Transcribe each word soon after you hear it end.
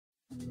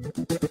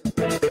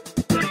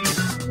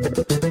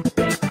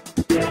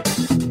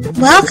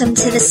Welcome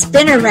to the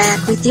Spinner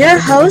Rack with your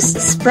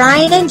hosts,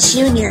 Brian and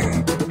Junior.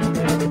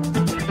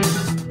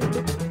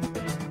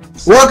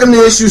 Welcome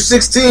to issue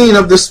 16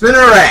 of the Spinner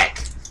Rack,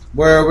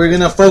 where we're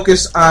going to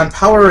focus on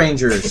Power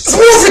Rangers. It's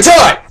Morphin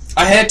Time!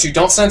 I had to,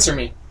 don't censor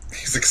me.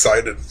 He's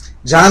excited.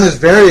 Jon is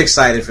very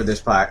excited for this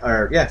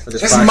podcast.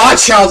 This is my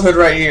childhood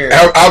right here.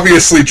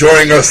 Obviously,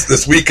 joining us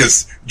this week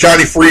is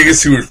Johnny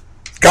Freeze, who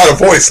got a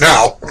voice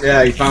now.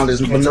 Yeah, he found his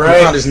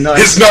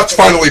nuts. His nuts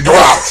finally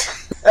dropped.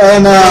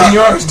 And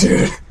yours,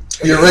 dude.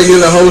 Your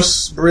regular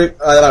host,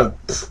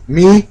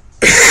 me.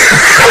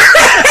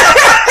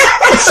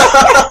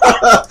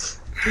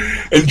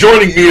 And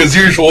joining me as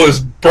usual is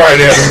Brian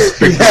Adams.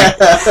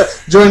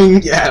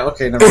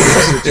 Okay, never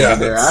mind. Yeah.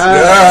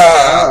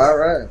 All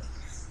right.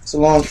 It's a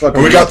long fucking.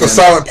 And we got the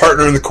silent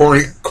partner in the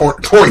corny. We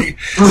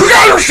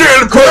got our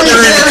silent partner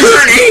in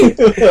the corny.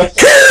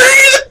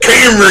 Cary the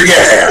camera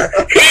guy.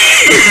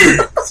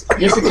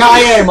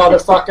 Yippee-ki-yay,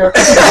 motherfucker.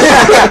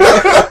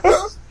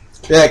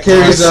 Yeah,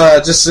 Cary's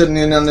just sitting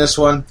in on this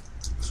one.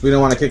 We don't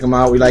want to kick him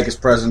out. We like his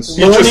presence.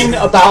 Learning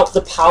about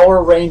the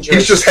Power Rangers.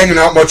 He's just hanging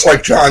out much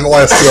like Jon the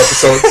last two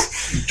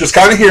episodes. Just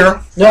kind of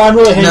here. No, I'm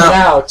really hanging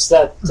out. It's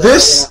that,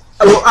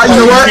 you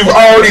know what? You've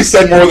already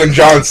said more than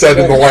Jon said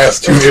in the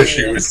last two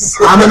issues.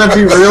 I'm going to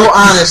be real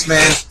honest,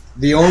 man.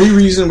 The only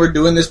reason we're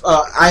doing this...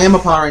 I am a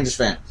Power Rangers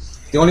fan.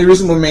 The only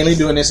reason we're mainly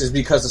doing this is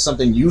because of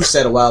something you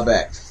said a while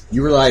back.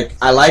 You were like,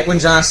 I like when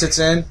Jon sits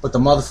in, but the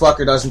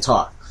motherfucker doesn't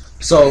talk.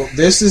 So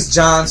this is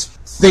Jon's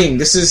thing.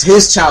 This is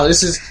his child.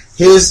 This is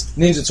his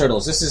Ninja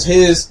Turtles. This is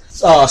his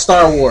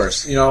Star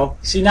Wars, you know?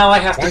 See, now I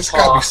have to talk.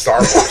 Gotta be Star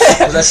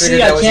Wars?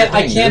 See,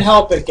 I can't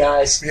help it,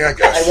 guys. Yeah, I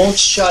guess. I won't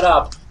shut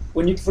up.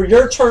 For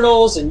your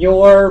Turtles and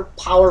your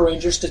Power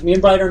Rangers, because me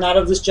and Brian are not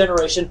of this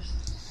generation,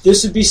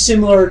 this would be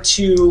similar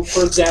to,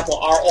 for example,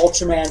 our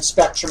Ultraman,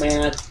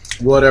 Spectraman.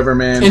 Whatever,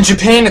 man. In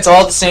Japan, it's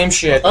all the same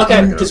shit.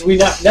 Okay, because we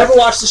never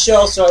watched the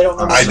show, so I don't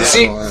know. I did.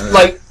 See,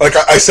 like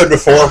I said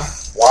before, a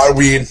lot of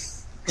weed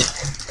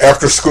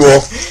after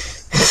school.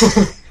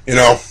 You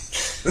know,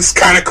 this is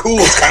kind of cool.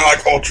 It's kind of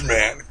like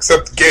Ultraman,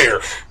 except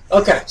gayer.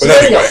 Okay, so but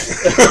there anyway.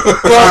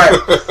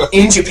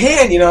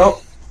 you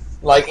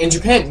go. In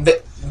Japan,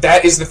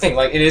 that is the thing.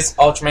 Like, it is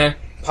Ultraman,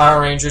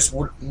 Power Rangers,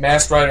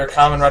 Masked Rider,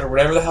 Kamen Rider,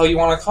 whatever the hell you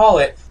want to call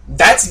it.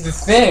 That's the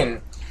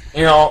thing.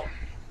 You know,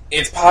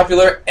 it's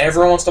popular.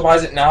 Everyone wants to buy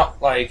it now.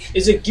 Like,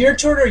 is it geared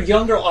toward a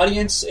younger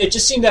audience? It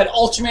just seemed that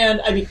Ultraman.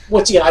 I mean,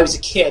 once again, I was a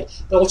kid.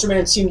 The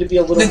Ultraman seemed to be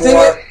a little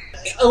more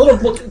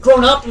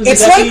grown up.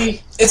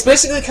 It's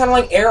basically kind of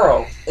like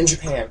Arrow in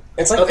Japan.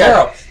 It's like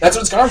Arrow. That's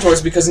what it's gone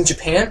towards, because in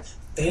Japan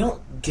they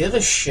don't give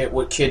a shit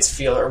what kids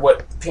feel or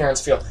what parents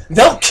feel.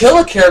 They'll kill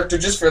a character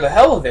just for the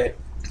hell of it.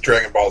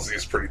 Dragon Ball Z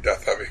is pretty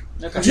death heavy.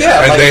 Okay.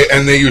 Yeah,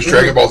 and they use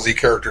Dragon Ball Z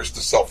characters to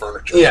sell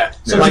furniture. Yeah.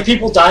 So do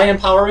people die in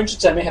Power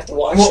Rangers? I may have to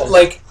watch. Well,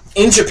 like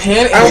in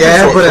Japan,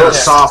 but in a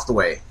soft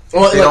way.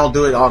 Well, they don't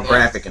do it all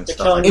graphic and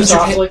stuff. Killing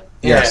softly.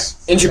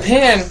 Yes. In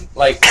Japan,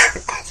 like,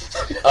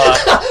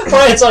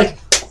 Brian's like,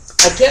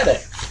 I get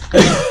it.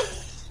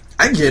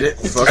 I get it.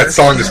 That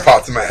song just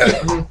popped in my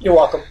head. You're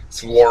welcome.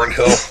 It's Lauryn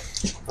Hill,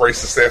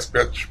 racist ass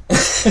bitch.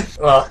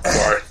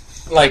 Sorry.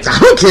 Like, I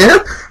don't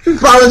care. You're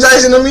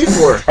apologizing to me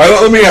for. All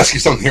right, let me ask you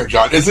something here,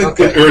 Jon. Is it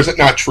or is it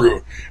not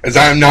true? As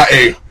I am not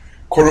a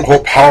quote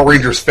unquote Power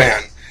Rangers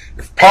fan.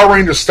 If Power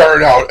Rangers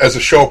started out as a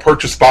show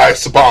purchased by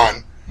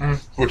Saban,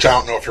 which I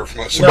don't know if you're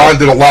familiar. Saban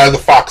did a lot of the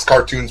Fox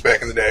cartoons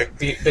back in the day.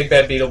 Big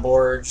Bad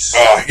Beetleborgs.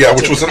 Yeah,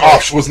 which was an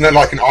offshoot. Wasn't that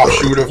like an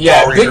offshoot of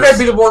Power Rangers? Big Bad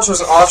Beetleborgs was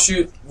an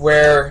offshoot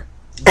where...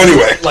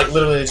 Anyway. Like,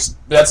 literally,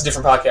 that's a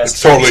different podcast.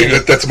 It's totally,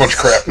 that's a bunch of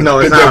crap. No,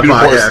 it's not a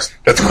podcast.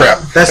 That's crap.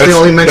 That's the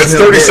only mention.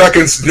 That's 30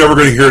 seconds, never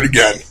going to hear it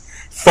again.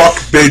 Fuck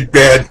Big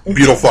Bad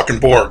Beetle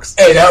fucking Borgs.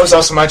 Hey, that was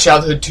also my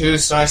childhood too,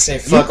 so I say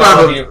fuck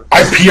all of you.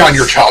 I pee on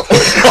your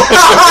childhood.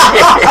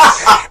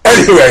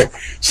 Anyway,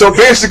 so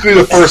basically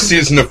the first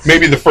season of,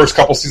 maybe the first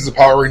couple seasons of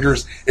Power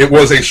Rangers, it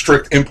was a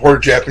strict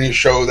imported Japanese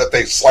show that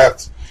they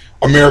slapped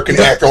American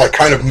actor, like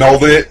kind of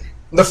melded it.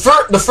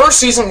 The first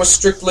season was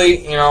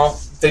strictly, you know,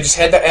 they just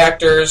had the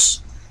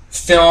actors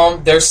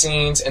film their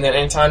scenes, and then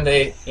anytime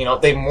they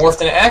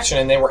morphed into action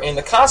and they were in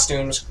the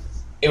costumes,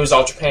 it was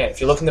all Japan.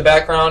 If you look in the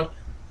background,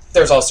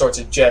 there's all sorts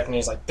of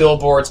Japanese, like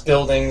billboards,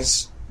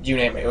 buildings, you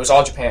name it. It was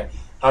all Japan.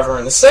 However,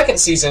 in the second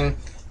season,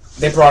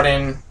 they brought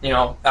in,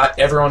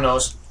 everyone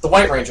knows, the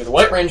White Ranger. The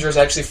White Ranger is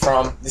actually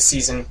from the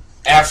season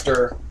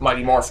after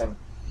Mighty Morphin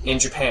in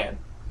Japan.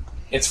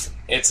 It's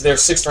their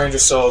sixth Ranger,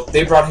 so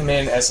they brought him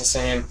in as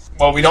saying,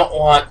 well, we don't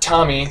want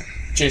Tommy,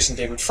 Jason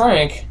David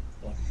Frank.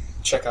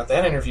 Check out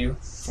that interview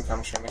from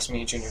Comics Remixed. Me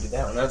and Junior did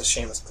that one. That was a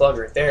shameless plug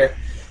right there.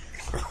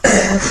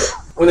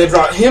 When they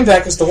brought him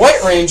back as the White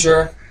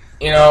Ranger,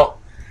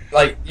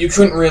 you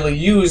couldn't really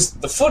use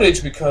the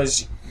footage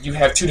because you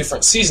have two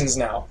different seasons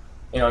now.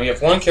 You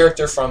have one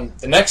character from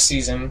the next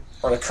season,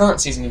 or the current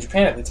season in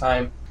Japan at the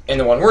time, and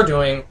the one we're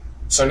doing,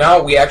 so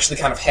now we actually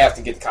kind of have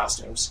to get the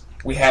costumes.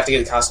 we have to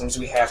get the costumes,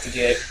 we have to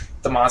get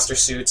the monster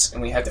suits,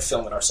 and we had to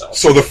film it ourselves.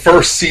 So the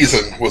first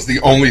season was the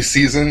only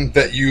season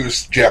that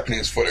used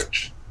Japanese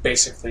footage?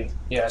 Basically,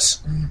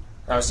 yes.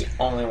 That was the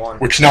only one.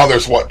 Which now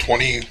there's, what,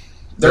 20...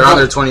 They're on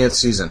their 20th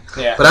season.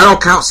 Yeah. But I don't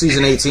count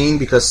season 18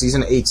 because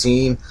season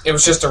 18... It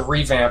was just a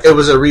revamp. It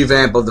was a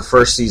revamp of the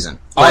first season.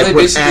 Like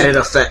with added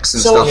effects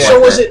and stuff like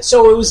that.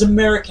 So it was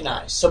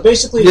Americanized. So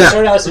basically it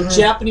started out as a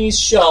Japanese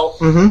show,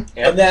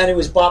 and then it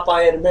was bought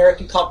by an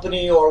American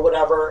company or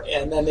whatever,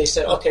 and then they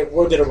said, okay,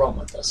 we're going to run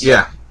with this.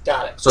 Yeah.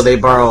 Got it. So they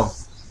borrow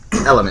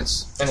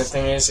elements. And the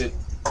thing is, it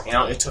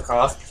took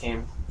off,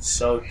 became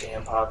so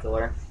damn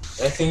popular.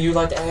 Anything you'd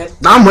like to add?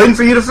 No, I'm waiting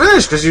for you to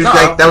finish because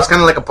that was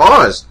kind of like a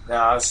pause.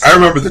 No, I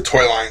remember the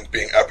toy line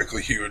being epically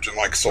huge and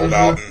like sold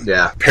out, and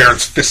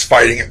parents fist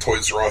fighting at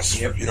Toys R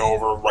Us,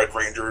 over Red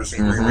Rangers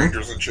and Green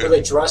Rangers and shit. Were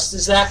they dressed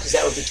as that? Because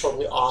that would be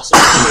totally awesome.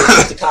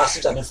 If they the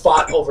costumes on and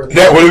fought over them.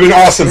 That would have been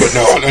awesome, but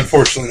no,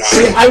 unfortunately not.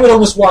 See, I would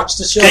almost watch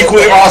the show.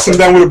 Equally awesome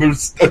then would have been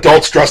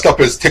adults dressed up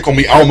as Tickle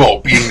Me Elmo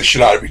beating the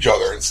shit out of each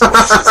other. And stuff.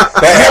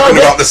 That happened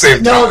about the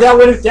same time. No,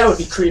 that would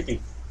be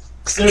creepy.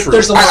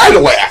 There's a lot. I'd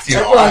have laughed, I'd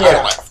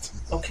have laughed.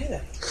 Okay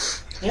then.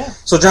 Yeah.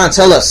 So, John,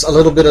 tell us a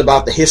little bit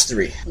about the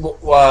history.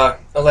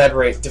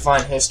 Elaborate.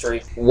 Define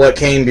history. What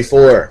came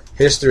before?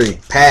 History.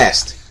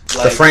 Past.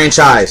 The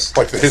franchise.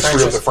 Like the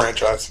history of the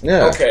franchise.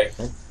 Yeah. Okay.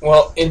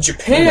 Well, in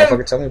Japan...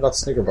 Motherfucker, tell me about the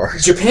Snicker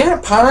bars.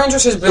 Japan, Power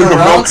Rangers has been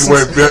around since...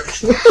 Milky Way,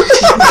 bitch.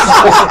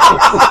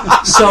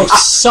 So,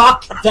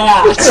 suck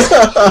that.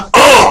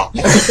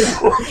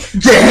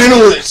 Can't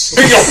handle this.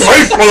 In your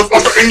face,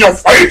 motherfucker, in your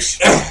face.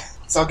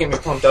 It's all getting me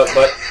pumped up,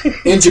 but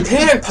in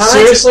Japan, Power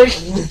Rangers...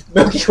 Seriously?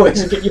 Milky Way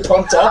doesn't get you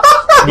pumped up?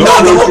 No.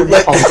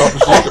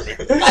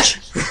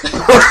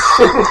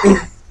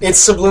 It's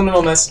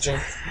subliminal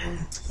messaging.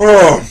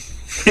 Oh.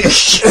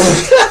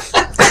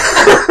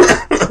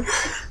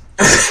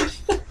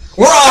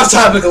 We're off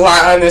topic a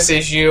lot on this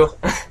issue.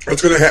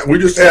 It's gonna we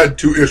just had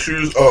 2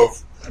 issues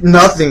of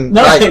nothing.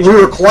 Like, we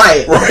were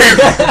quiet.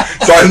 Right.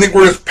 So I think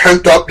we're just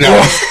pent up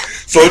now.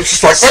 So it's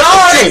just like,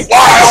 sorry!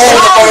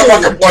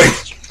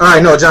 All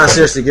right, no, John,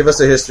 seriously, give us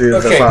a history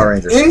of the Power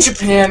Rangers. In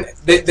Japan,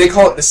 they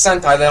call it the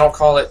Sentai. They don't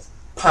call it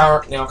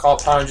Power. They don't call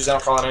it Power Rangers. They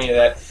don't call it any of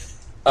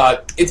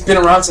that. It's been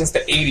around since the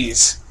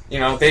 80s.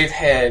 They've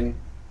had.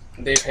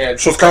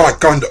 So it's kind of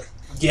like Gundam.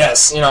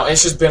 Yes,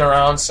 it's just been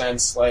around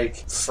since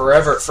like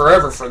forever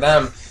for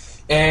them.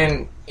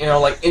 And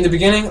like in the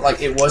beginning,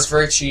 like it was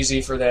very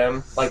cheesy for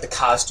them. Like the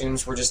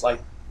costumes were just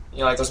like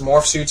like those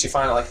morph suits you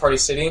find at like Party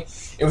City.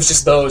 It was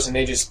just those, and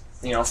they just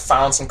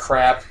found some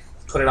crap,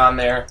 put it on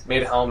there,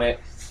 made a helmet.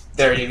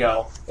 There you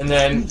go. And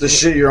then the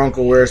shit your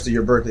uncle wears to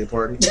your birthday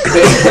party.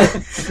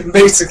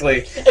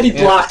 Basically. And he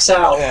blocks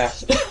out. Yeah.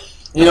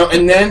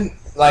 And then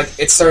like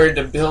it started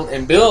to build,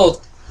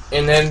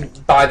 and then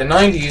by the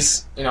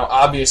 90s,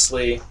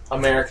 obviously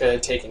America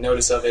had taken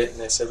notice of it, and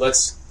they said,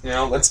 let's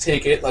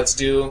take it, let's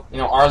do,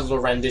 our little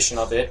rendition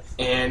of it.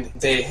 And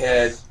they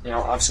had,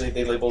 obviously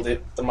they labeled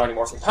it the Mighty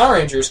Morphin Power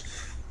Rangers.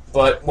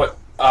 But what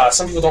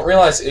some people don't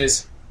realize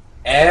is,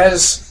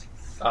 as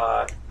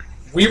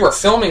we were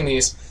filming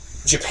these,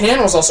 Japan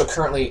was also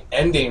currently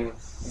ending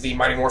the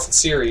Mighty Morphin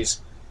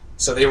series,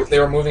 so they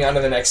were moving on to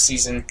the next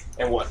season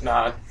and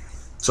whatnot.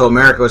 So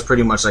America was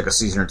pretty much like a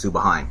season or 2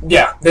 behind.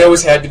 Yeah, they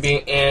always had to be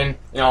in.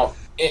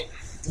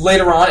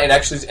 Later on, it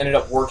actually ended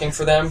up working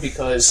for them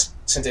because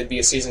since it'd be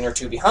a season or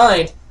 2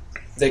 behind,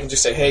 they could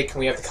just say, "Hey, can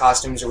we have the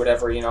costumes or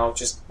whatever?"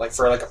 Just like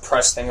for like a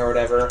press thing or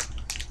whatever.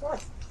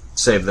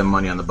 Save them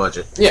money on the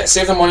budget. Yeah,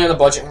 save them money on the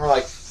budget, and we're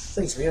like,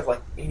 "Please, we have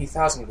like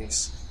 80,000 of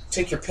these.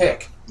 Take your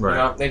pick."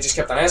 Right. They just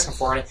kept on asking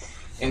for it,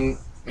 and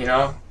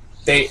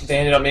they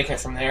ended up making it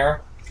from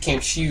there. It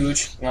became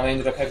huge. They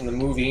ended up having the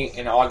movie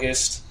in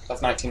August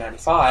of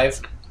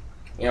 1995.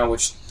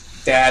 Which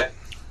that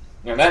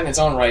in its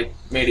own right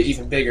made it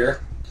even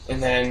bigger.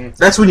 And then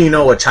that's when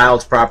a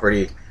child's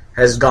property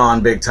has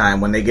gone big time,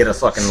 when they get a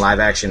fucking live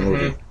action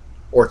movie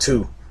or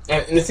 2.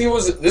 And the thing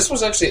was, this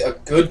was actually a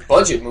good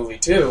budget movie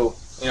too.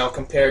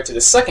 Compared to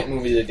the second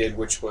movie they did,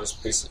 which was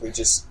basically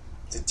just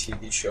the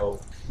TV show.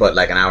 But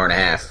like an hour and a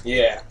half.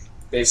 Yeah,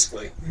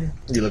 basically.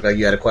 You look like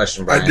you had a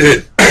question, Brian. I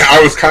did.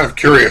 I was kind of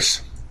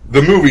curious.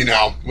 The movie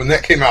now, when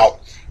that came out,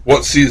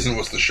 what season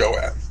was the show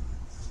at?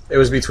 It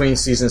was between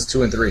seasons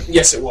 2 and 3.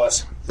 Yes, it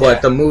was.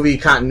 But the movie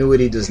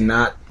continuity does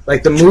not...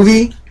 Like, the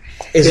movie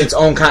is its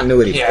own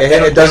continuity. Yeah,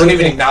 it doesn't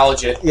even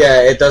acknowledge it.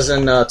 Yeah, it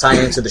doesn't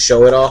tie into the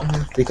show at all,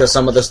 because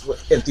some of the...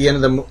 At the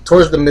end of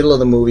towards the middle of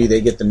the movie,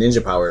 they get the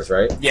ninja powers,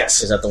 right?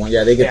 Yes. Is that the one?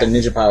 Yeah, they get the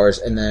ninja powers,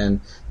 and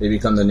then they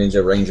become the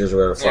Ninja Rangers or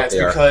whatever the fuck they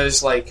are. Yeah,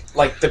 it's because,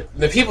 like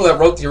the people that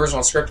wrote the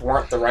original script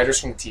weren't the writers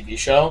from the TV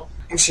show.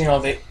 So,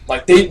 they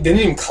didn't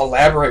even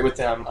collaborate with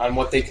them on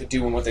what they could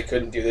do and what they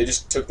couldn't do. They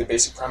just took the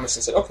basic premise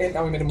and said, "Okay,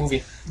 now we made a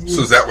movie."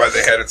 So is that why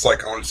they had its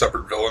own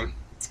separate villain?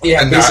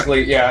 Yeah, and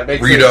basically, yeah.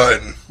 Rita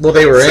and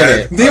they were in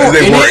it. They were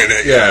in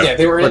it. Yeah,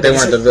 they were in it. But they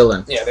weren't the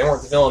villain. Yeah, they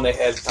weren't the villain. They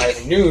had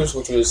Ivan News,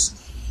 which was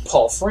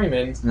Paul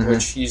Freeman,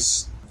 which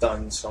he's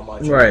done so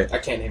much. Right. I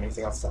can't name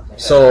anything off the top of my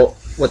head. So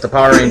with the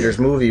Power Rangers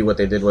movie, what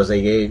they did was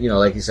they gave,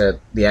 like you said,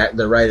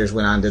 the writers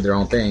went on and did their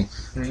own thing.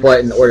 Mm-hmm.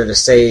 But in order to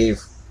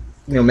save,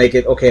 make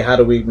it, okay, how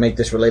do we make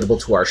this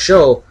relatable to our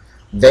show?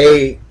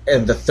 They,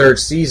 in the third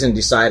season,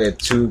 decided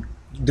to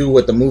do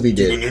what the movie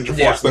did. The Ninja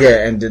Force thing.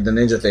 Yeah, and did the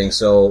ninja thing.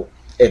 So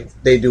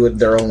they do it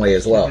their own way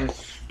as well.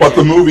 Mm-hmm. But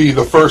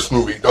the first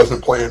movie,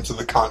 doesn't play into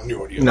the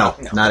continuity. No,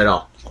 not at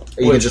all.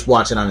 You can just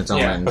watch it on its own.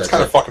 Yeah, that's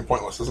kind of fucking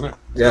pointless, isn't it?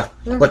 Yeah.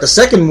 But the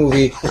second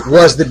movie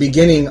was the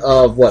beginning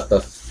of, the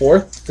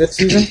fifth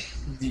season?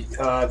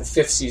 The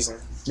fifth season.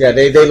 Yeah,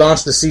 they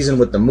launched the season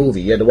with the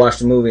movie. You had to watch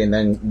the movie and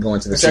then go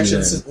into the season.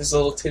 Actually, this is a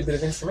little tidbit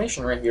of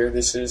information right here.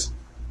 This is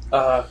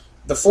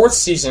the fourth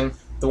season,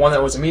 the one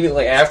that was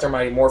immediately after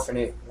Mighty Morphin.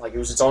 It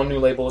was its own new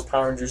label, was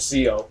Power Rangers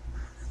Zeo.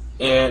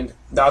 And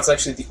that's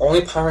actually the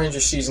only Power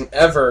Rangers season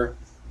ever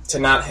to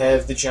not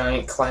have the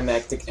giant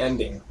climactic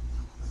ending.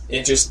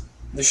 It just...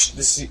 The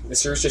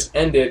series just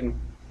ended...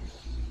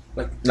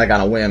 Like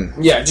on a whim.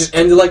 Yeah, it just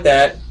ended like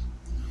that.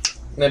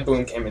 And then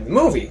boom, came in the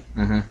movie.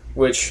 Mm-hmm.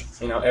 Which,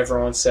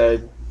 everyone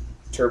said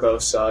Turbo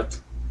sucked.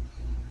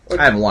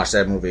 I haven't watched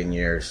that movie in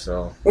years,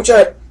 so... Which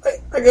I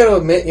gotta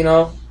admit,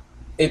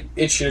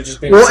 it should have just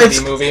been a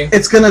TV movie.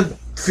 It's gonna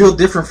feel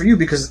different for you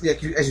because,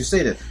 as you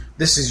stated,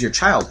 this is your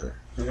childhood.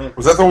 Mm-hmm.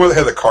 Was that the one that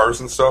had the cars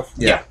and stuff?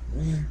 Yeah.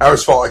 I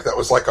always felt like that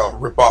was like a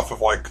rip-off of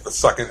the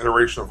second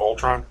iteration of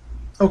Ultron.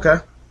 Okay.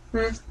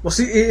 Well,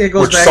 see, it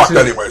goes Which back sucked to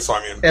anyway, so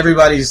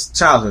everybody's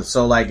childhood.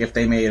 So, if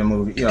they made a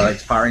movie,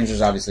 Power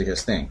Rangers obviously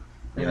his thing.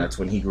 That's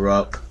when he grew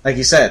up. Like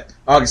you said,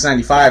 August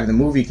 95, the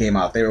movie came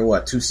out. They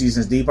were, 2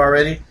 seasons deep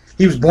already?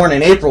 He was born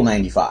in April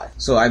 95.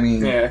 So,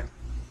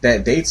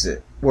 that dates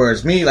it.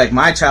 Whereas me,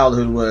 my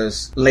childhood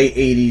was late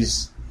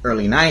 80s,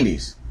 early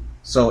 90s.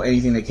 So,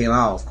 anything that came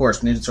out, of course,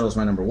 Ninja Turtles was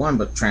my number one,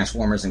 but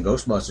Transformers and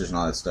Ghostbusters and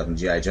all that stuff, and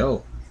G.I.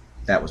 Joe,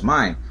 that was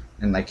mine.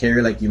 And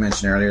Cary, like you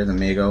mentioned earlier, the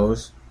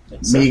Migos,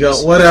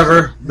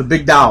 whatever, the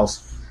big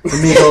dolls. The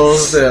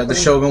Migos, the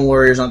Shogun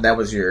Warriors, that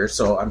was yours.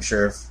 So, I'm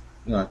sure,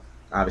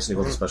 obviously, it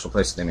was a special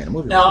place that they made a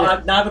movie. Now,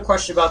 I have a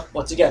question about,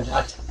 once again,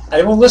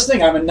 anyone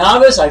listening, I'm a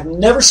novice. I've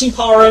never seen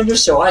Power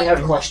Rangers, so I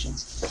have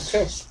questions.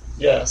 Okay.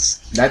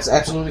 Yes. That's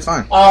absolutely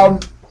fine.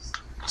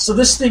 So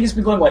this thing has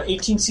been going,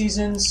 18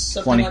 seasons?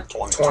 20.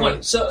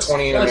 20. So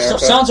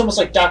sounds almost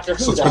like Doctor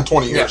Who. So it's been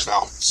 20 years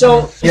now.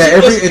 So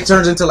it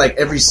turns into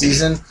every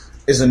season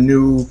is a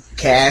new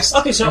cast.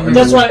 Okay, so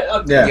that's why.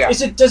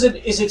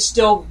 Is it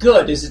still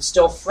good? Is it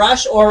still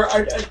fresh, or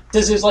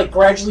does it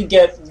gradually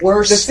get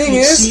worse? The thing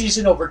each is,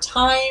 season over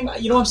time.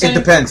 You know what I'm saying? It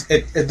depends.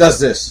 It does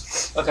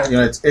this.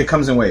 Okay. It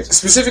comes in waves.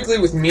 Specifically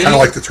with me, kind of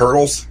like the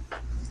Turtles.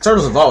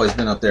 Turtles have always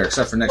been up there,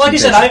 except for Next Like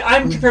Mutation. I said,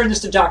 I'm comparing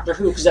this to Doctor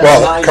Who because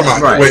that's come on,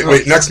 Right.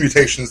 wait. Next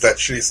Mutation's that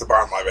shitty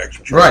Saban live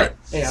action show. Right.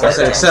 Yeah,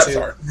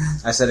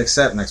 I said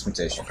except Next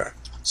Mutation. Okay.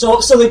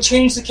 So they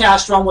changed the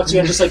cast around once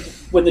again, just like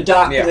when the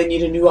Doctor, they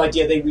need a new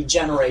idea, they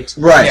regenerate.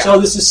 Right. So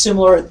this is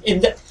similar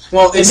in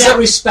that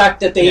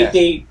respect that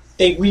they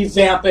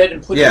revamp it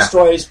and put new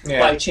stories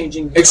by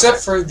changing. Except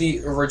for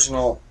the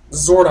original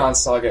Zordon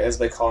saga, as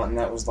they call it, and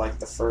that was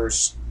the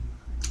first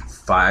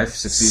 6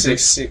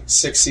 seasons.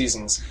 Six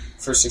seasons.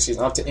 First 6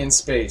 seasons, up to In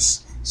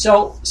Space.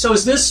 So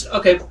is this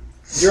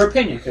your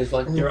opinion? Because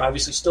you're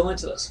obviously still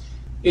into this.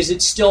 Is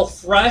it still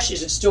fresh?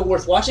 Is it still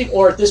worth watching?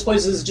 Or at this point,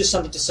 is it just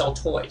something to sell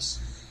toys?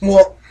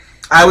 Well,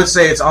 I would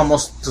say it's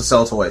almost to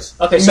sell toys.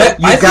 Okay, so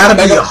you got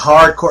to be a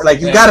hardcore,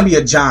 you got to be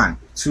a Jon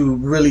to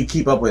really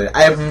keep up with it.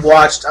 I have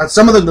watched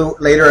some of the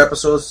later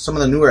episodes, some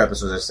of the newer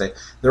episodes. I say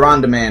they're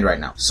on demand right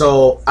now.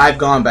 So I've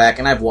gone back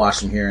and I've watched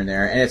them here and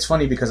there, and it's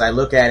funny because I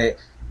look at it.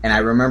 And I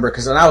remember,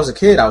 because when I was a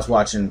kid, I was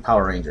watching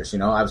Power Rangers.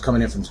 I was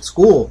coming in from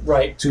school,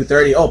 right?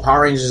 2:30. Oh,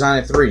 Power Rangers on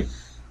at 3.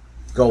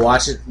 Go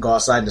watch it. Go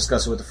outside,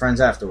 discuss it with the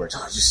friends afterwards.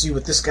 Oh, did you see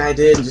what this guy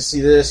did? Did you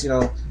see this?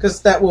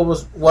 Because that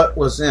was what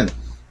was in.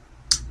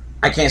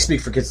 I can't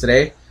speak for kids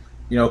today,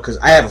 because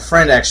I have a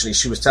friend actually.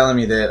 She was telling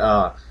me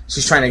that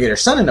she's trying to get her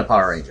son into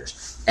Power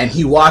Rangers, and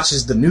he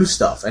watches the new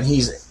stuff, and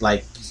he's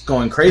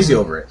going crazy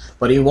over it,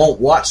 but he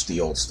won't watch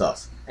the old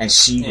stuff. And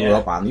she grew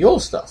up on the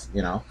old stuff,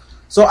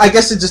 So I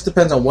guess it just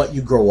depends on what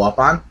you grow up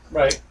on.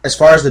 Right. As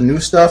far as the new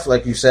stuff,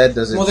 like you said,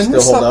 does it the still new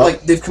hold stuff,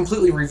 up? they've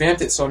completely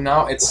revamped it, so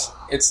now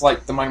it's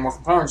like the Mighty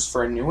Morphin Power Rangers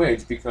for a new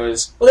age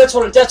because. Well, that's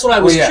what I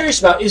was curious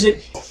about.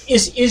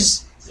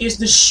 Is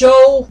the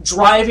show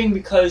driving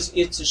because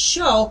it's a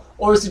show,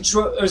 or is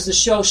the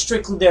show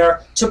strictly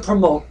there to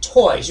promote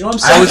toys? You know what I'm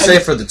saying? I would say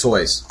for the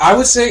toys. I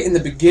would say in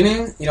the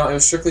beginning, it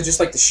was strictly just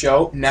like the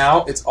show.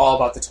 Now it's all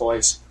about the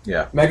toys.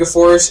 Yeah.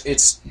 Megaforce,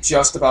 it's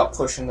just about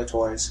pushing the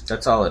toys.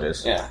 That's all it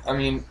is. Yeah, I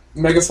mean,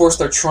 Megaforce,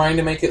 they're trying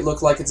to make it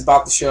look like it's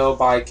about the show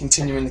by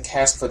continuing the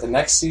cast for the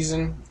next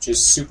season, which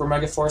is Super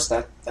Megaforce.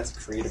 That's a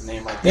creative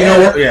name right there.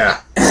 You know what?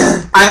 Yeah.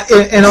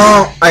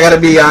 I gotta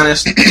be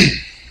honest.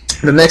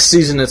 The next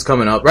season that's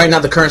coming up, right now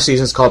the current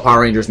season is called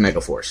Power Rangers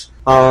Megaforce.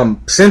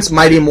 Since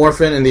Mighty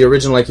Morphin and the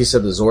original, like you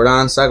said, the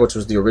Zordon saga, which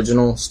was the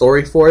original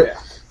story for it,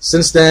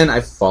 since then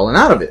I've fallen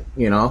out of it,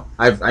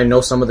 I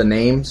know some of the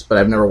names, but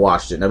I've never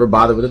watched it, never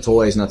bothered with the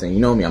toys, nothing. You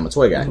know me, I'm a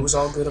toy guy. It was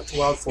all good up to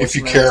Wild Force. If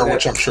you care,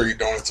 which I'm sure you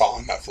don't, it's all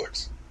on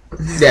Netflix.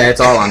 Yeah, it's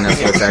all on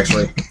Netflix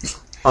actually.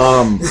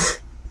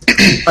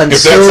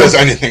 If that says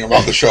anything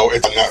about the show,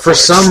 it's on Netflix. For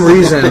some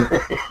reason,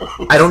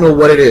 I don't know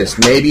what it is.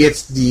 Maybe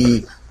it's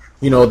the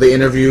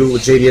interview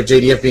with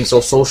JDF being so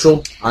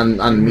social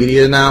on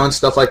media now and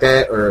stuff like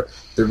that, or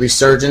the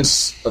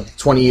resurgence of the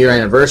 20-year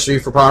anniversary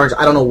for Power Rangers.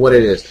 I don't know what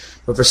it is,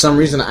 but for some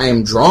reason, I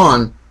am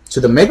drawn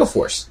to the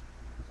Megaforce.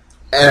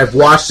 And I've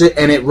watched it,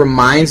 and it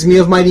reminds me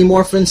of Mighty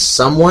Morphin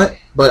somewhat,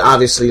 but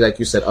obviously, like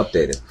you said,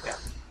 updated.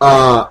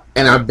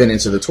 And I've been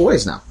into the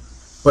toys now.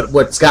 But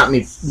what's got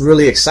me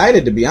really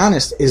excited, to be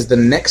honest, is the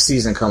next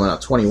season coming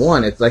up,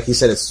 21. It's like he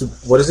said, it's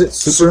what is it?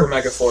 Super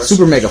Megaforce.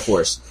 Super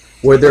Megaforce,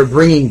 where they're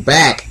bringing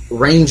back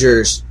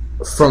Rangers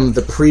from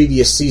the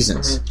previous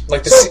seasons. Mm-hmm.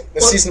 Like the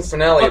season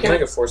finale of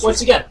Megaforce.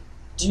 Once again,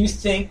 do you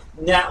think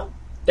now,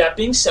 that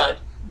being said,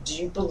 do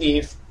you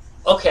believe,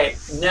 okay,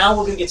 now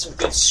we're going to get some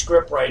good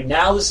script writing.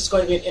 Now this is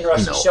going to be an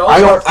interesting show. I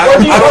don't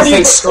think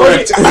it's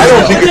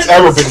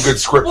ever been good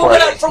script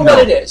writing. For what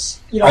it is.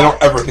 I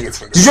don't ever think it's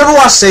been good. Did you ever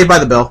watch Saved by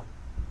the Bell?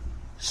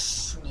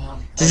 No.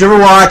 Did you ever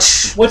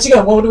watch... Once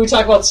again, what do we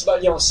talk about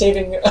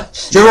saving...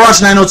 Did you ever watch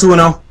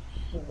 90210?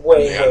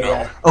 Way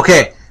back.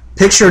 Okay,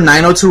 picture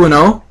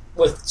 90210.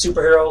 With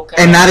superhero kind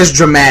and not as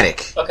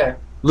dramatic. Okay. A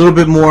little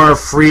bit more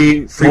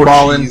free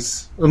balling.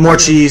 With more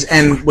cheese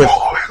and with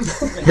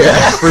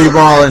free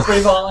balling.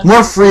 Free balling.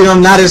 More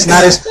freedom, not as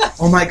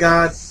oh my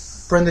god,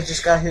 Brenda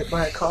just got hit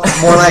by a car.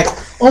 More like,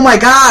 oh my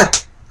god,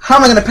 how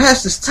am I gonna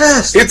pass this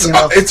test?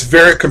 It's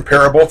very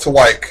comparable to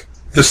like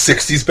the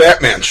 60s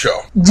Batman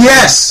show.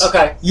 Yes.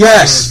 Okay.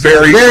 Yes.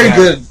 Very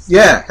good.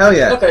 Yeah, hell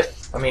yeah. Okay.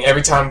 I mean,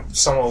 every time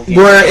someone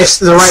where it's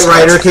the right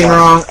writer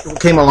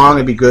came along,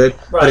 it'd be good,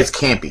 but it's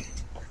campy.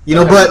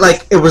 But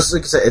like it was,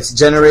 like I said, it's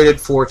generated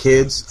for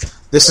kids.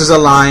 This is a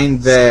line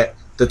that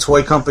the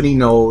toy company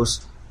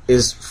knows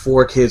is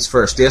for kids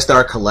first. Yes, there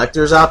are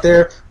collectors out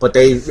there, but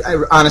they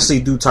honestly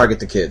do target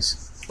the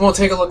kids. Well,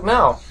 take a look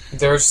now.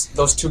 There's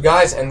those two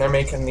guys, and they're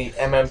making the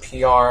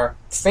MMPR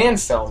fan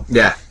film.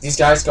 Yeah. These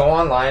guys go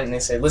online and they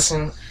say,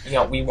 listen,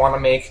 we want to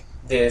make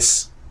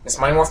this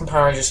Mighty Morphin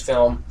Power Rangers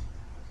film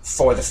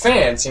for the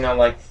fans,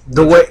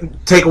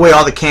 take away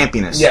all the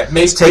campiness. Yeah,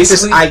 take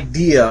this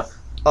idea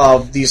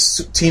of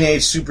these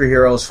teenage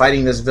superheroes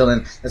fighting this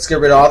villain. Let's get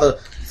rid of all the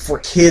for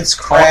kids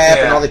crap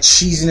and all the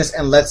cheesiness,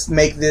 and let's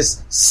make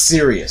this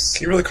serious.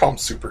 Can you really call them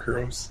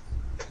superheroes?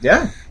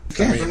 Yeah, you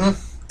can. I mean,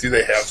 do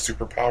they have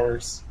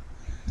superpowers?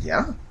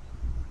 Yeah.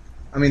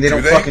 I mean, they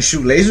don't fucking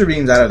shoot laser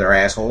beams out of their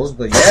assholes,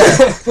 but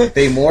yeah,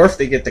 they morph,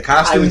 they get the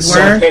costumes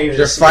wearing,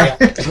 they're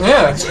fighting.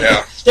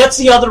 Yeah. That's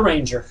the other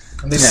Ranger.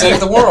 They save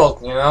the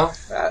world,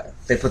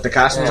 They put the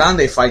costumes on,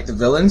 they fight the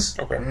villains.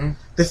 Okay. Mm-hmm.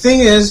 The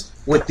thing is,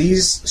 with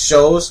these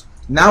shows,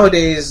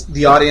 nowadays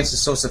the audience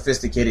is so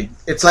sophisticated.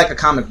 It's like a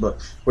comic book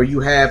where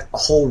you have a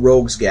whole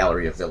rogues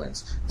gallery of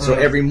villains. So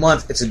every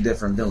month it's a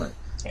different villain.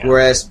 Yeah.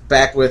 Whereas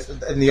back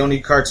and the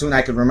only cartoon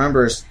I could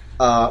remember is,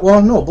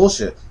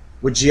 bullshit.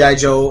 With G.I.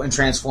 Joe and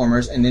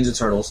Transformers and Ninja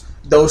Turtles,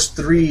 those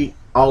three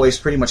always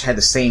pretty much had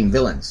the same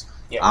villains.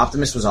 Yeah.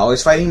 Optimus was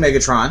always fighting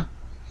Megatron,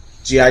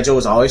 G.I. Joe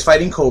was always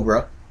fighting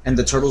Cobra, and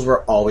the Turtles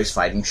were always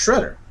fighting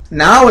Shredder.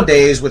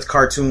 Nowadays, with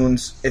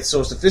cartoons, it's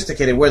so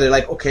sophisticated where they're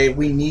like, okay,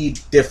 we need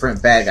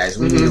different bad guys.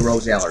 We need a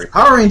rogues gallery.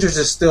 Power Rangers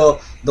is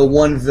still the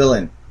one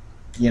villain.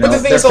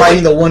 They're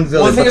fighting the one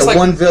villain, but the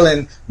one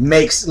villain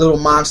makes little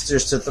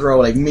monsters to throw,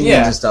 like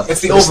minions and stuff. It's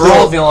the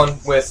overall villain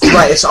with...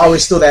 Right, it's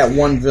always still that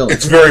one villain.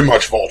 It's very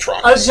much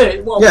Voltron. I was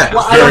saying,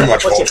 I very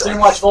much Voltron. I didn't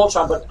watch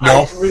Voltron, but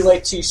I can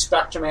relate to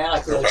Spectreman, I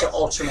can relate to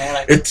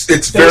Ultraman.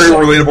 It's very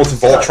relatable to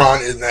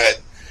Voltron in that,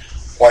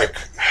 like...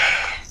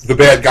 The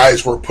bad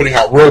guys were putting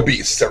out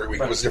Robeasts every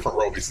week. It was different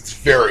Robeasts. It's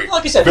very,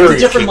 like I said, very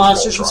different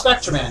monsters in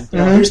Spectreman.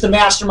 Here's the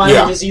mastermind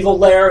in his evil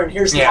lair, and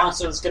here's the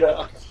monster that's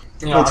gonna.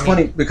 Okay. It's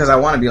funny because I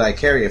want to be like,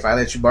 Cary, if I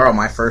let you borrow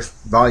my first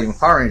volume of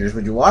Power Rangers,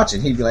 would you watch it?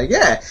 And he'd be like,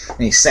 yeah.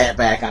 And he sat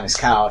back on his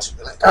couch and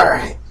be like, all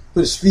right, put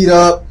his feet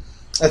up.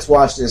 Let's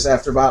watch this.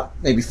 After about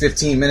maybe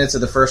 15 minutes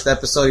of the first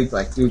episode, he'd be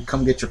like, dude,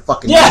 come get your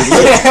fucking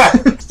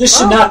DVD. This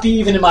should not be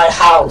even in my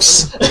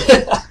house.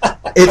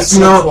 It's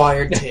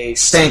acquired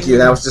taste. Thank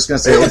you. I was just going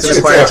to say it's an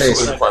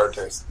acquired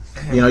taste.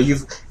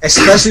 You've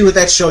especially with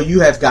that show, you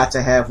have got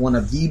to have one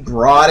of the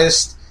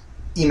broadest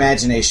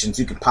imaginations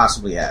you could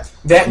possibly have.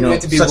 That you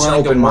have to be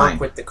willing to work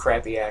with the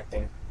crappy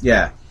acting.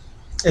 Yeah.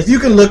 If you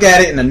can look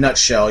at it in a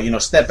nutshell,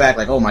 step back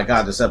like, oh my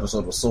god, this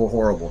episode was so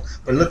horrible.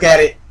 But look at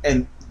it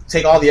and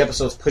take all the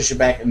episodes, push it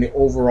back in the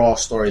overall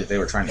story that they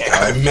were trying to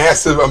tell. A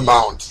massive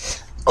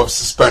amount of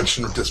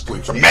suspension of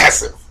disbelief. A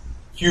massive,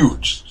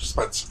 huge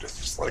suspension of disbelief.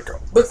 Just let it go.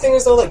 But the thing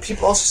is, though, like,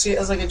 people also see it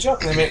as, like, a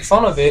joke, and they make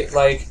fun of it.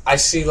 Like, I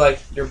see,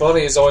 like, your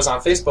buddy is always on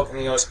Facebook, and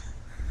he goes,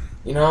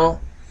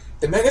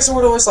 the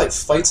Megazord always, like,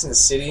 fights in the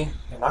city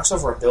and knocks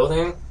over a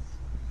building,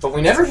 but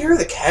we never hear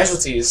the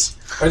casualties.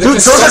 Dude,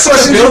 those are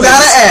questions you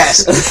gotta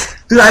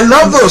ask. Dude, I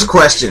love those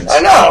questions. I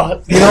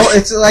know.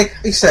 It's like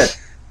he said,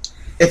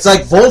 it's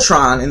like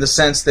Voltron in the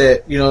sense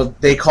that,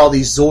 they call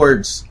these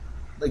Zords,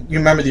 like, you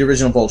remember the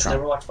original Voltron?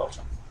 Never watched Voltron.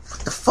 What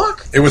The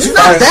fuck? It was It's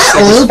not that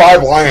It was old.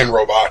 5 lion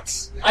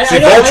robots. I See,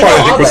 know, Voltron, I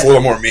all think, was that. a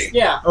little more meat.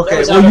 Yeah. Okay, that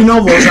was well, out you of-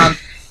 know Voltron,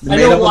 I made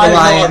know up of why the I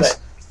know all lions. that.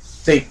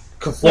 They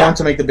conform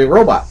to make the big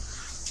robot.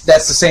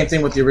 That's the same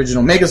thing with the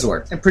original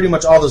Megazord, and pretty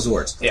much all the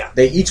Zords. Yeah.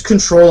 They each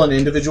control an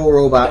individual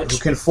robot It who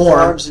conform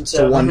forms into-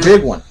 to one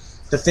big one.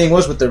 The thing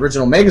was, with the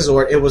original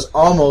Megazord, it was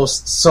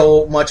almost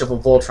so much of a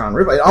Voltron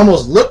ripoff. It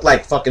almost looked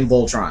like fucking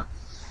Voltron.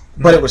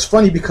 But it was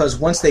funny because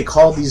once they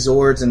called these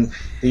Zords, and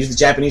they used the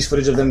Japanese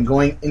footage of them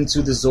going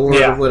into the Zord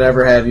Yeah. or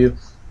whatever have you,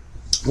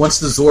 once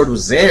the Zord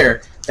was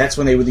there, that's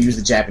when they would use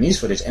the Japanese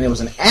footage. And it was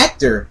an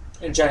actor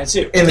In a giant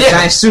suit. in the Yeah.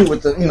 giant suit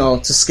with the,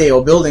 to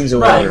scale buildings or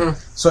Right. whatever.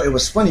 So it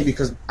was funny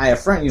because I have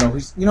a friend,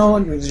 who's,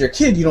 when you're a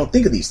kid, you don't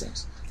think of these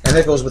things. And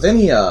that goes with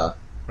any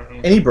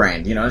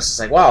brand, it's just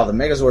like, wow, the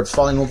Megazord's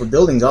falling over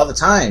buildings all the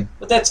time.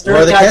 But that's Where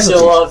very are the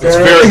Godzilla. casualties?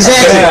 Very,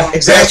 Exactly. Yeah.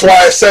 Exactly. That's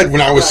why I said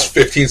when I was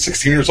 15,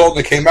 16 years old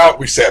and they came out,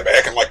 we sat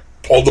back and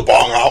pulled the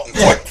bong out and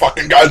it's like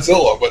fucking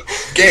Godzilla, but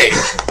gay.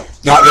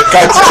 Not that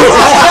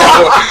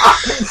Godzilla.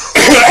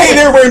 Hey,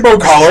 they're rainbow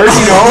colors,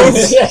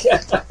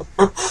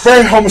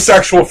 Very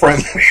homosexual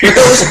friendly.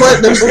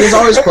 There's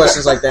always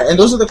questions like that, and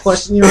those are the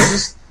questions.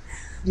 Just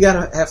you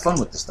gotta have fun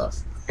with the stuff.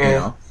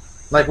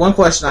 Like one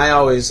question I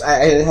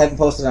hadn't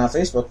posted on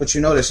Facebook, but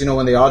you notice,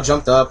 when they all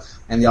jumped up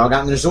and they all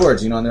got in their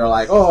Zords, and they're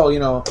like,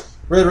 oh,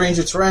 Red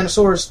Ranger,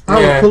 Tyrannosaurus,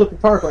 pull up your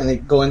park, and they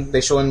go in, they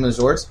show in the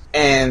Zords,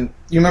 and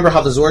you remember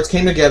how the Zords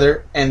came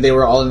together and they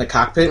were all in the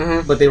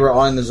cockpit, but they were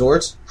all in the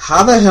Zords.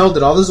 How the hell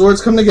did all the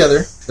Zords come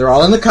together? They're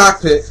all in the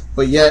cockpit,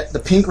 but yet the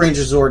Pink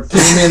Ranger Zord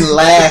came in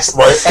last,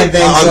 Right, and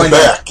then on the joined.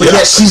 back, But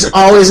yet she's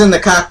always in the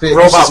cockpit.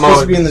 Robot She's supposed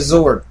mode. to be in the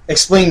Zord.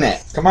 Explain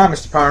that. Come on,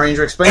 Mr. Power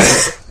Ranger, explain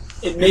it.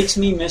 It makes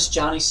me miss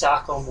Johnny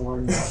Sacco more.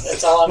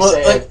 That's all I'm Well,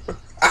 saying.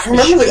 I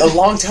remember a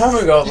long time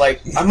ago,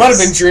 I might have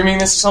been dreaming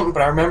this or something,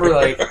 but I remember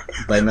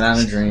Blame it on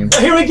a dream.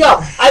 Here we go.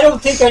 I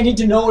don't think I need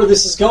to know where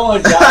this is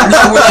going, John.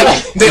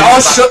 they all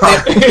shook.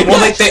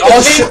 They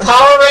all The shook. Pink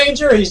Power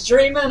Ranger. He's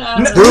dreaming. I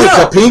don't Dude,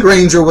 know. the Pink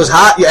Ranger was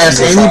hot. You ask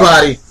She was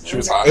anybody. She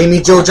was hot.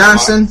 Amy Jo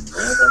Johnson.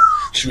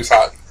 She was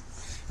hot.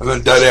 And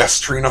then dead ass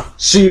Trina.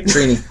 She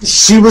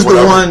was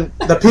the one.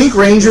 The Pink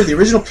Ranger, the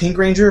original Pink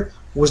Ranger,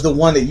 was the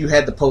one that you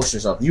had the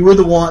posters of. You were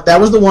the one.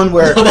 That was the one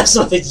where No, that's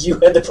not that you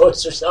had the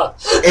posters up.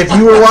 if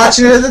you were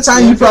watching it at the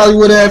time, you probably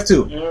would have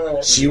too.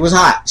 Alright. She was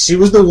hot. She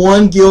was the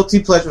one guilty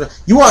pleasure.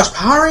 You watch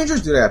Power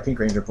Rangers? Dude, I got Pink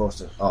Ranger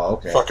poster. Oh,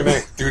 okay. Fucking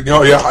A. Dude,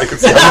 yeah, I could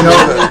see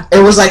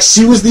It was like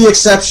she was the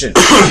exception.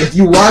 If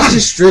you watched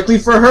it strictly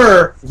for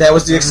her, that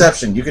was the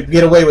exception. You could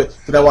get away with,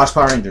 did I watch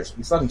Power Rangers?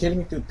 You fucking kidding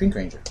me? Dude, Pink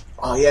Ranger.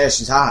 Oh, yeah,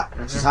 she's hot.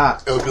 She's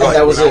hot. It would be And like that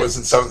when was I it. was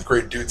in 7th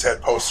grade, dudes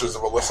had posters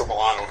of Alyssa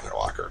Milano in their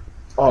locker.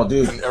 Oh,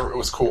 dude. And it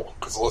was cool,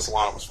 because Alyssa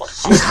Milano was fucking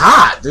She's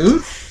hot,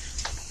 dude.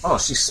 Oh,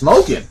 she's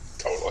smoking.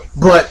 Totally.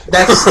 But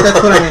that's what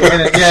I mean.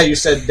 And yeah, you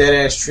said dead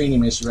ass Trini,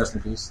 may she rest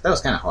in peace. That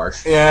was kind of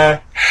harsh. Yeah.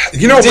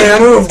 You know, Dick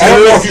man, move, I don't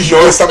dude. know if you've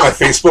noticed on my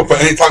Facebook,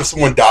 but anytime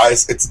someone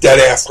dies, it's dead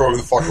ass whoever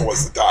the fuck it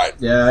was that died.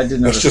 Yeah, I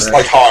did notice It's just that.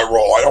 like how I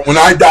roll. When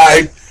I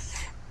die,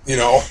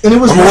 And it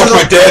was I'm gonna one watch of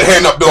my the- dad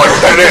hand up, be like,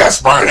 dead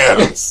ass Brian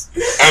Adams.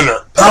 Enter.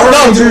 Power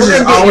Rangers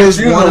is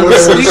always one of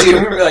those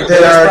Like,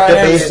 that are Brian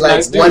Adams debated, is like,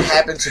 nice what dude.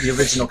 happened to the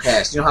original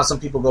cast? You know how some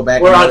people go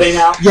back Where and are they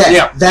now?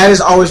 Yeah, that is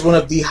always one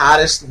of the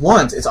hottest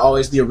ones. It's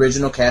always the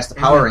original cast of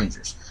Power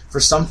Rangers. For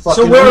some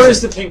fucking So where reason.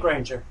 is the Pink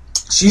Ranger?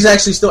 She's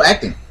actually still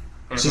acting.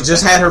 She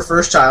just had her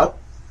first child.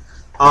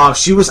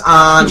 She was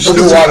on... She did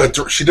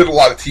a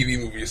lot of TV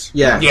movies.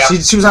 Yeah, Yeah.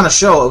 She was on a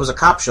show. It was a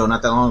cop show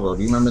not that long ago.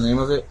 Do you remember the name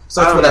of it?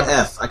 Starts I with don't an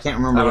F. I can't I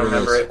remember don't what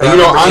remember it it. is. but I And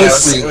remember,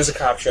 honestly, it was a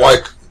cop show.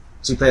 Like,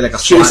 She played like a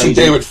SWAT Jason agent.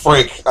 David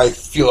Frank, I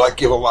feel like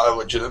give a lot of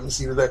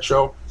legitimacy to that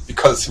show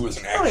because he was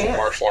an actual yeah.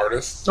 martial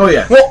artist. Oh,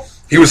 yeah. well,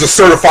 He was a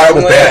certifiable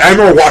Well, bad. yeah. I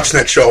remember watching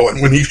that show,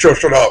 and when he showed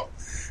up,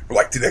 we're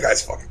like, dude, that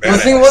guy's fucking badass. the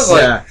thing was,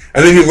 like, Yeah.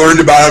 And then you learned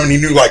about him, and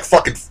you knew like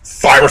fucking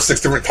 5 or 6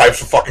 different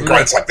types of fucking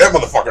grunts. Like that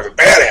motherfucker's a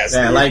badass.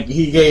 Yeah, dude. like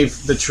he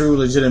gave the true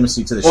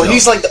legitimacy to the well, show.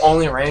 he's like the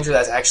only Ranger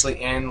that's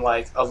actually in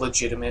like a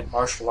legitimate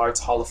martial arts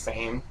Hall of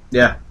Fame.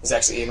 Yeah, He's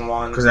actually in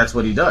one. because that's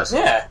what he does.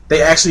 Yeah.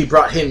 They actually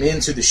brought him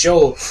into the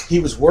show. He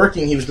was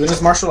working. He was doing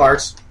his martial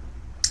arts.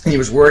 And he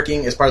was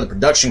working as part of the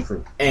production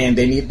crew. And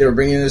they were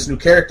bringing in this new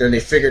character. And they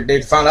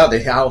found out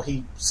how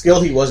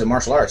skilled he was in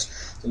martial arts.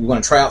 So we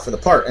want to try out for the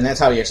part, and that's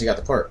how he actually got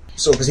the part.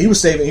 So because he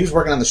was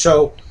working on the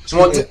show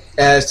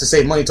as to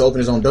save money to open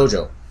his own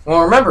dojo.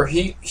 Well, remember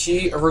he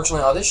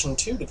originally auditioned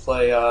too to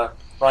play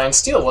Ryan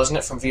Steele, wasn't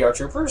it, from VR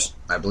Troopers?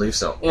 I believe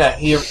so. Yeah,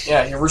 he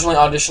originally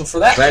auditioned for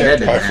that. Glad that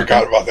character. didn't I happen.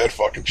 forgot about that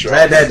fucking show.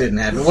 Glad that didn't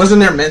happen. Wasn't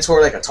their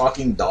mentor like a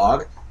talking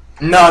dog?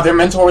 No, their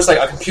mentor was like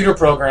a computer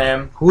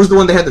program. Who was the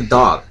one that had the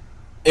dog?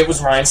 It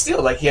was Ryan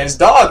Steele. Like he had his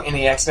dog, and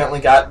he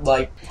accidentally got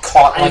like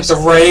caught in, like the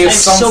I'm ray of I'm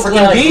some so freaking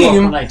glad I grew up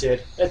beam. when I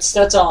did. That's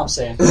all I'm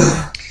saying.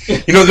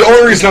 You know, the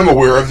only reason I'm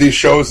aware of these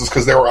shows is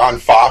because they were on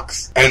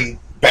Fox and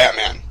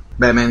Batman.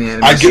 Batman the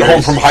Animated I'd get home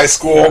Series. from high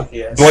school,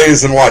 Yes.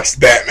 blaze, and watch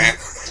Batman.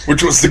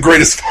 which was the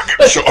greatest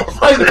fucking show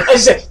ever. I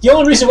said, the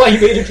only reason why you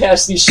made it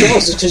past these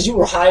shows is because you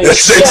were high as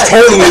shit. It's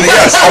totally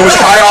yes. I was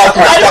high off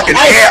my fucking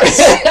ass.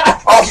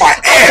 Off my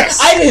ass.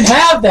 I didn't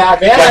have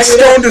that, man. Like,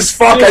 stoned as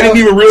fuck. I didn't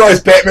even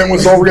realize Batman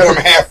was over yet. I'm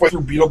halfway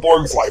through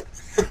Beetleborg's like,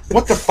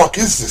 what the fuck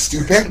is this,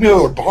 dude? Pack me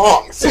another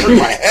bong. It's hurting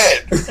my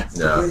head.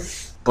 Yeah.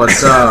 But,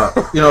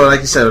 like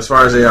you said, as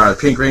far as they are,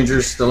 Pink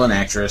Ranger's still an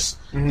actress.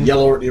 Mm-hmm.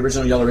 The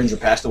original Yellow Ranger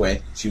passed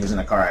away. She was in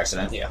a car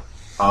accident. Yeah.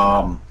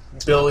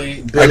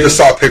 Billy. I just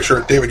saw a picture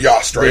of David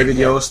Yost, right? David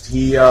Yost.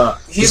 He's now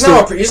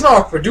a producer.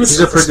 He's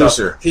a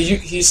producer.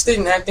 He stayed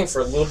in acting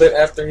for a little bit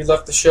after he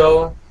left the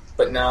show,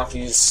 but now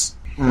he's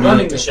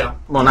running the show.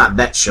 Well, not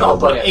that show,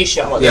 but a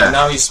show. Well, yeah,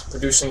 now he's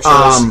producing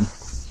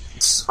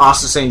shows.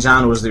 Austin St.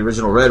 John was the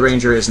original Red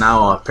Ranger. Is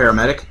now a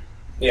paramedic.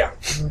 Yeah.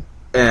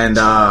 And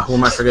who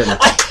am I forgetting?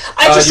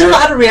 I just don't know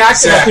how to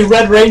react to that the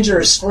Red Ranger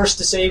is forced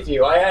to save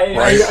you.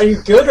 Are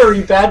you good or are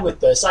you bad with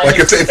this? Like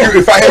if I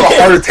have a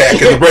heart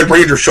attack and the Red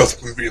Ranger shows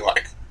up and be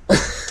like,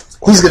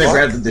 he's gonna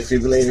grab the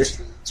defibrillators.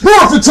 It's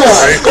Morphin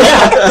Time!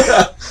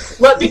 Yeah.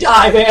 Let me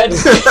die, man.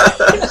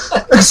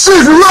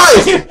 Save your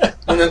life!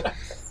 And then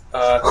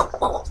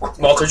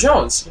Walter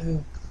Jones.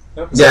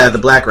 Yeah, the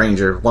Black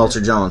Ranger,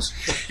 Walter Jones.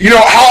 You know,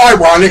 how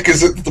ironic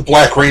is it that the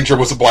Black Ranger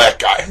was a black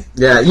guy?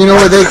 Yeah, you know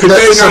what?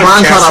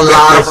 Saban caught a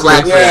lot of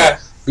flack for that.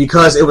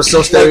 Because it was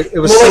so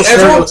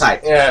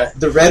stereotyped. Yeah.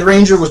 The Red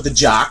Ranger was the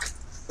jock.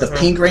 The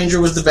Pink Ranger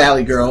was the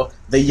Valley Girl.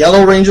 The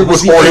Yellow Ranger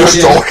was the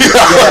Asian.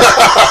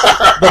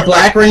 The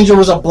Black Ranger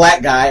was a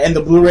black guy, and the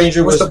Blue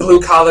Ranger was the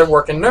blue collar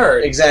working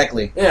nerd.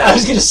 Exactly. Yeah. I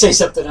was gonna say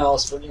something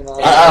else, but you know.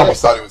 I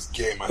almost thought he was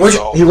gay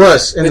myself. He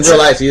was in real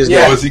life. He is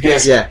gay. Was he gay?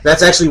 Yeah,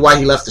 that's actually why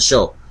he left the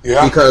show.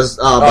 Yeah. Because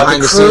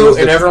behind the the crew scenes,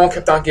 and everyone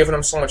kept on giving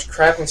him so much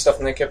crap and stuff,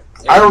 and they kept.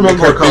 I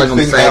remember a calling big him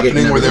thing faggot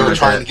happening and where they were everything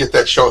trying like to get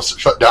that show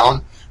shut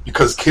down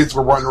because kids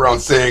were running around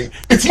saying,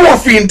 "It's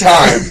Morphin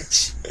Time."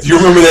 Do you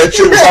remember that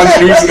shit? It was on the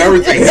news and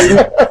everything,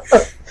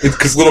 dude.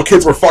 Because little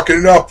kids were fucking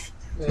it up.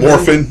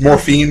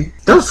 Morphine.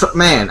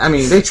 Man, I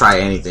mean, they try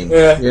anything.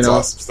 Yeah, you know,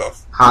 awesome stuff.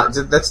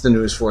 That's the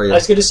news for you. I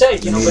was going to say,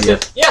 you know, but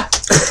It's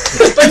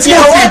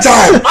Morphin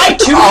Time. I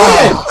tune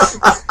in.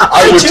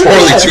 I would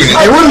totally tune in.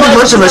 It wouldn't be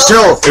much of a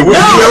show. It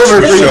wouldn't be much of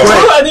a show.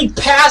 I mean,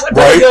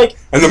 Right?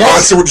 And the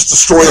monster would just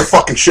destroy the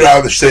fucking shit out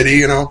of the city,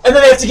 you know? And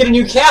then they have to get a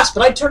new cast,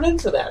 but I'd turn in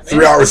for that, man.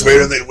 3 hours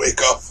later, they'd wake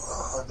up,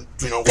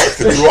 wipe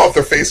the glue off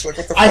their face. Like,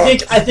 what the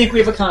fuck? I think we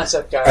have a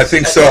concept, guys. I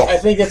think so. I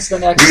think it's the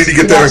next. We need to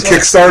get that on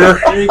Kickstarter.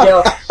 There you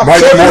go.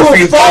 Mighty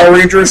Morphin Power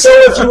Rangers. So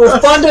if you will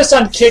fund us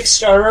on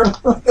Kickstarter.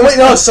 Wait,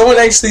 no, someone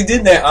actually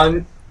did that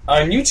on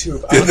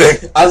YouTube. Did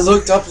they? I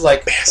looked up,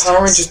 like,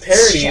 Power Rangers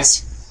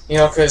parodies, you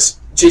know, because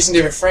Jason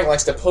David Frank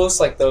likes to post,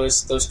 like,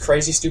 those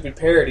crazy, stupid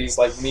parodies,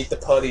 like Meet the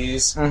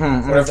Putties,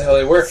 whatever the hell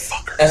they were.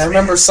 And I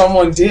remember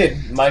someone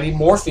did Mighty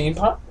Morphin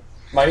Power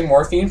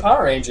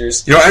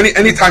Rangers. You know,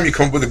 anytime you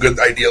come up with a good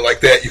idea like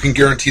that, you can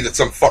guarantee that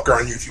some fucker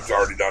on YouTube's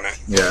already done it.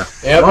 Yeah.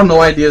 Yep. Well,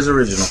 no idea is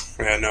original.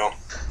 Yeah, no.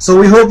 So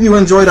we hope you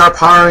enjoyed our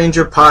Power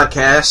Ranger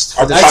podcast.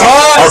 Our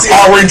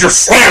Power Ranger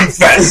Slam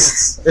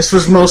Fest. This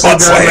was mostly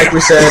done, like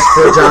we said,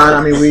 for John.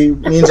 I mean,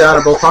 me and John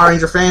are both Power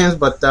Ranger fans,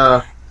 but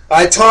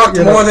I talked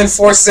more than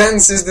 4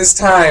 sentences this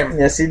time.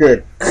 Yes, he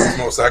did.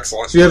 Most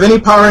excellent. So if you have any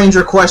Power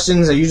Ranger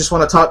questions or you just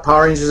want to talk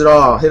Power Rangers at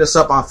all, hit us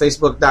up on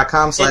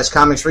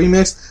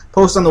Facebook.com/comicsremix.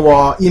 Post on the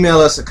wall. Email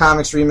us at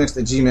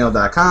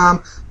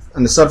comicsremix@gmail.com.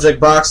 In the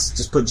subject box,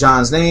 just put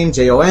John's name,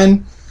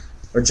 Jon,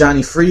 or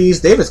Johnny Freeze.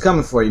 David's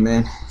coming for you,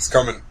 man. It's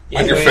coming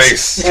on your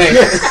face. Hey.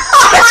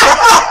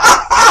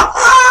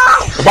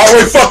 By the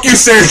way, fuck you,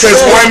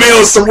 Sanchez.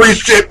 Ymail is some real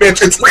shit,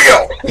 bitch. It's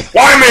real.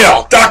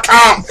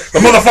 Ymail.com. The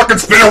motherfucking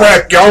spinner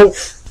rack, yo.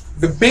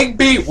 The big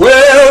beat.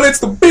 Well, it's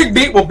the big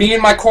beat will be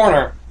in my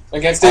corner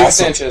against David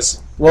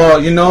Sanchez.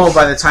 Well, you know,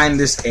 by the time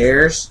this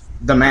airs,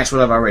 the match will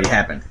have already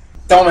happened.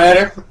 Don't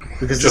matter.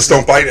 Because just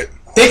don't bite it.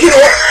 They can.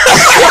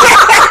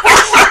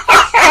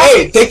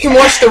 Hey, they can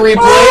watch the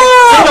replay.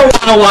 I don't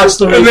want to watch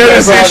the replay. And that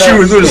is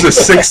issue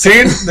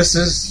 16. This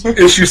is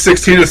issue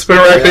 16 of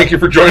Spinner Rack. Thank you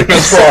for joining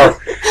us for our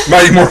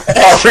Mighty Morphin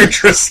Power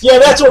Rangers. Yeah,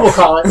 that's what we'll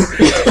call it.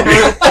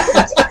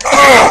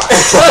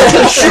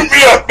 Shoot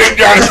me up, Big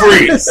Johnny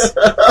Freeze.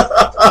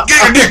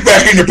 Get your dick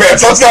back in your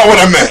pants. That's not what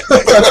I meant.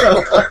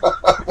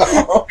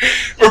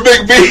 For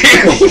Big B.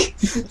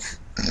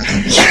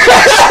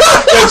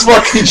 That's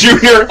fucking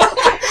Junior.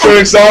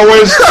 Thanks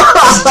always.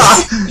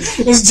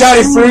 It's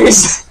Johnny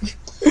Freeze.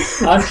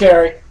 I'm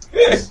Cary.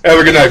 Have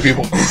a good night,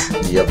 people.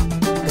 Yep.